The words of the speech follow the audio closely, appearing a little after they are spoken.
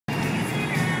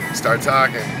Start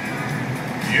talking.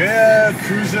 Yeah,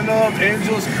 cruising up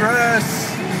Angels Crest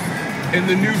in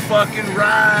the new fucking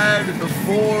ride, the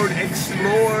Ford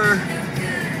Explorer.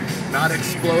 Not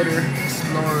Exploder,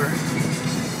 Explorer.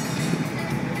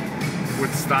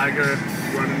 With Steiger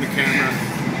running the camera.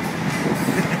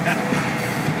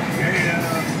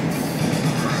 Yeah.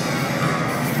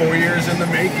 4 years in the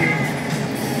making.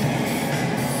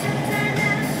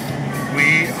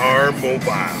 We are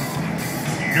mobile.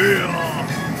 Yeah.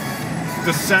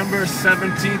 December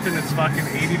 17th and it's fucking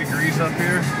 80 degrees up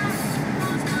here.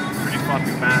 Pretty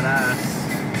fucking badass.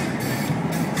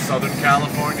 Southern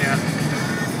California.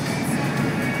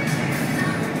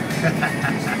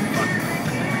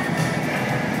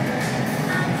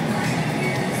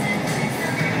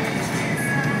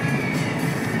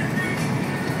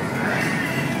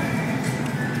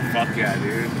 Fuck yeah,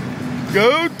 dude.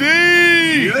 Go D!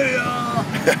 Yeah!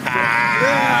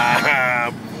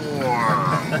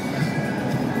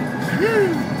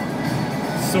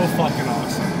 So fucking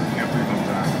awesome. Can't believe I'm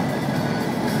back.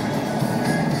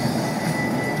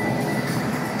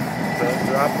 Don't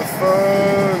drop the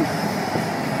phone.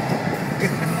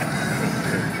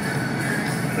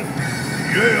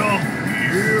 Yeah!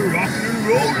 Yeah! Rock and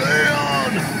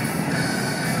rollin'!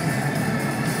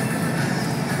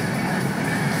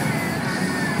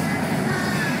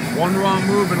 One wrong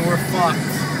move and we're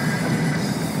fucked.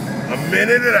 A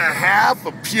minute and a half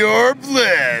of pure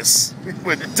bliss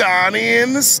with Donnie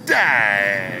and the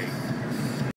Stag.